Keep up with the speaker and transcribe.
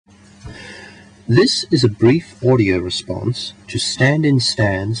This is a brief audio response to Stand in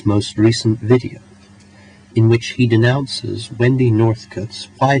Stan's most recent video, in which he denounces Wendy Northcott's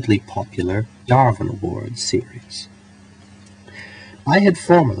widely popular Darwin Awards series. I had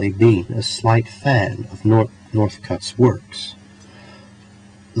formerly been a slight fan of Northcott's works,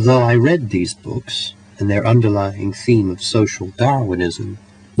 though I read these books and their underlying theme of social Darwinism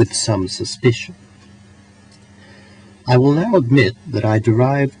with some suspicion. I will now admit that I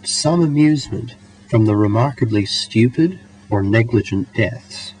derived some amusement from the remarkably stupid or negligent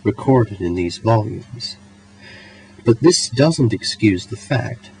deaths recorded in these volumes. But this doesn't excuse the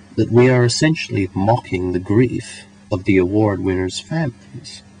fact that we are essentially mocking the grief of the award winners'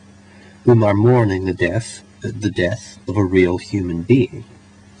 families, whom are mourning the death of a real human being.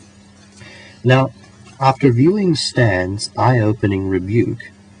 Now, after viewing Stan's eye-opening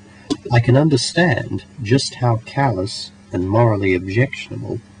rebuke, I can understand just how callous and morally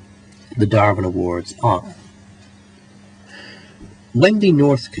objectionable the Darwin Awards are. Wendy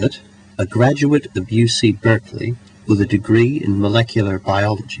Northcott, a graduate of UC Berkeley with a degree in molecular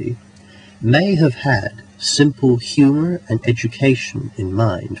biology, may have had simple humor and education in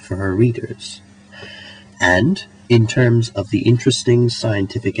mind for her readers, and, in terms of the interesting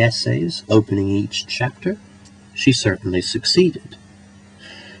scientific essays opening each chapter, she certainly succeeded.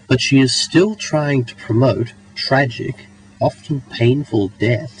 But she is still trying to promote tragic, often painful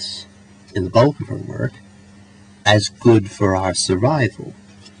deaths in the bulk of her work as good for our survival,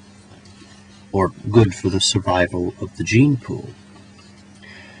 or good for the survival of the gene pool.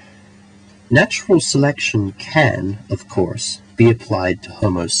 Natural selection can, of course, be applied to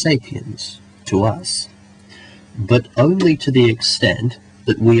Homo sapiens, to us, but only to the extent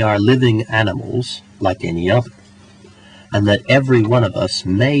that we are living animals like any other, and that every one of us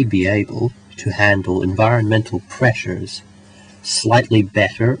may be able to handle environmental pressures slightly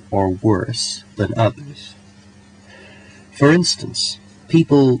better or worse than others. For instance,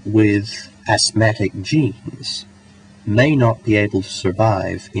 people with asthmatic genes may not be able to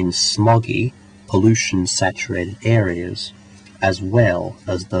survive in smoggy, pollution-saturated areas as well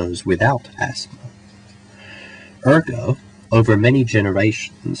as those without asthma. Ergo, over many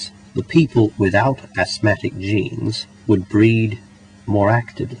generations, the people without asthmatic genes would breed more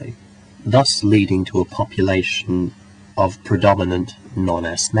actively, thus leading to a population of predominant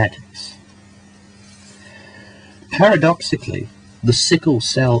non-asthmatics. Paradoxically, the sickle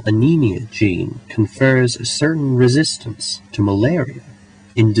cell anemia gene confers a certain resistance to malaria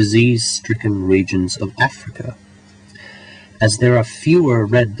in disease-stricken regions of Africa, as there are fewer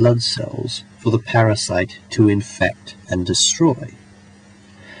red blood cells for the parasite to infect and destroy.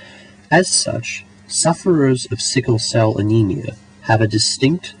 As such, sufferers of sickle cell anemia have a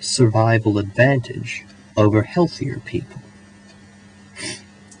distinct survival advantage over healthier people.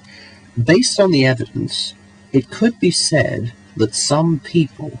 Based on the evidence, it could be said that some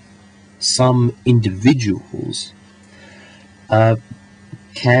people, some individuals,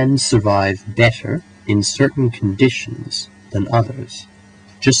 can survive better in certain conditions than others,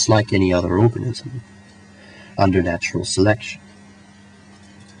 just like any other organism, under natural selection.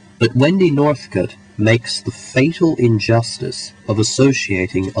 But Wendy Northcott makes the fatal injustice of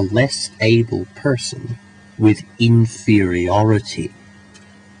associating a less able person with inferiority.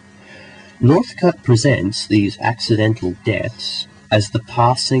 Northcott presents these accidental deaths as the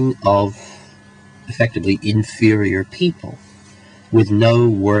passing of effectively inferior people with no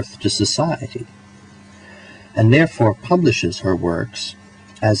worth to society, and therefore publishes her works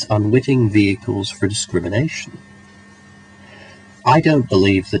as unwitting vehicles for discrimination. I don't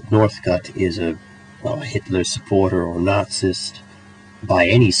believe that Northcott is a Hitler supporter or Nazist by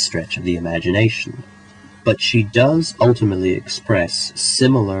any stretch of the imagination, but she does ultimately express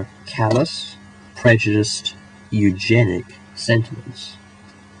similar callous, prejudiced, eugenic sentiments.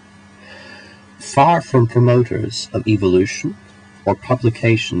 Far from promoters of evolution or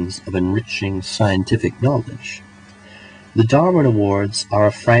publications of enriching scientific knowledge, the Darwin Awards are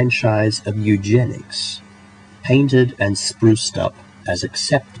a franchise of eugenics, painted and spruced up as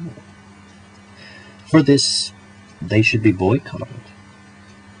acceptable. For this, they should be boycotted.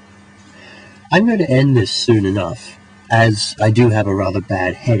 I'm going to end this soon enough, as I do have a rather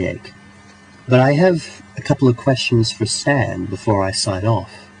bad headache, but I have a couple of questions for Stan before I sign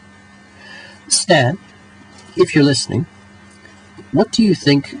off. Stan, if you're listening, what do you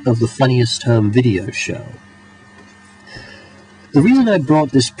think of the Funniest Home video show? The reason I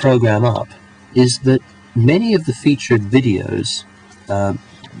brought this program up is that many of the featured videos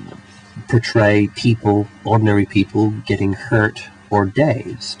portray people, ordinary people, getting hurt or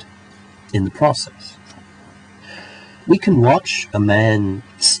dazed in the process. We can watch a man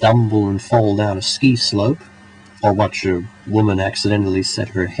stumble and fall down a ski slope, or watch a woman accidentally set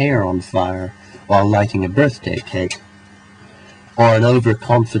her hair on fire while lighting a birthday cake, or an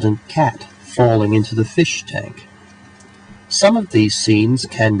overconfident cat falling into the fish tank. Some of these scenes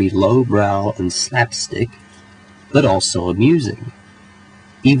can be lowbrow and slapstick, but also amusing,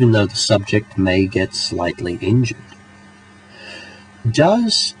 even though the subject may get slightly injured.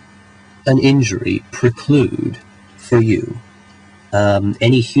 Does an injury preclude, for you,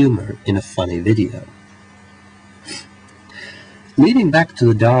 any humor in a funny video? Leading back to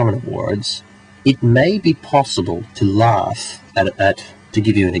the Darwin Awards, it may be possible to laugh at, to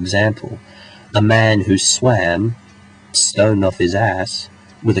give you an example, a man who swam, stoned off his ass,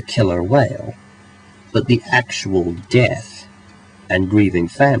 with a killer whale, but the actual death and grieving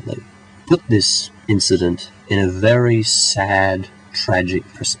family put this incident in a very sad, tragic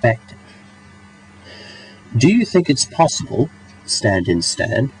perspective. Do you think it's possible, stand,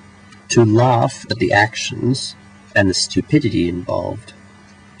 to laugh at the actions and the stupidity involved,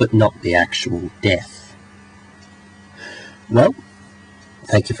 but not the actual death? Well,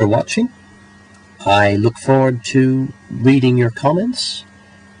 thank you for watching. I look forward to reading your comments,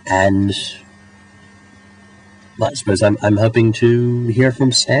 and well, I suppose I'm hoping to hear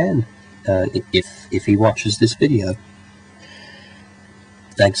from Stan if he watches this video.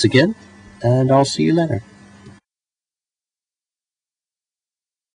 Thanks again, and I'll see you later.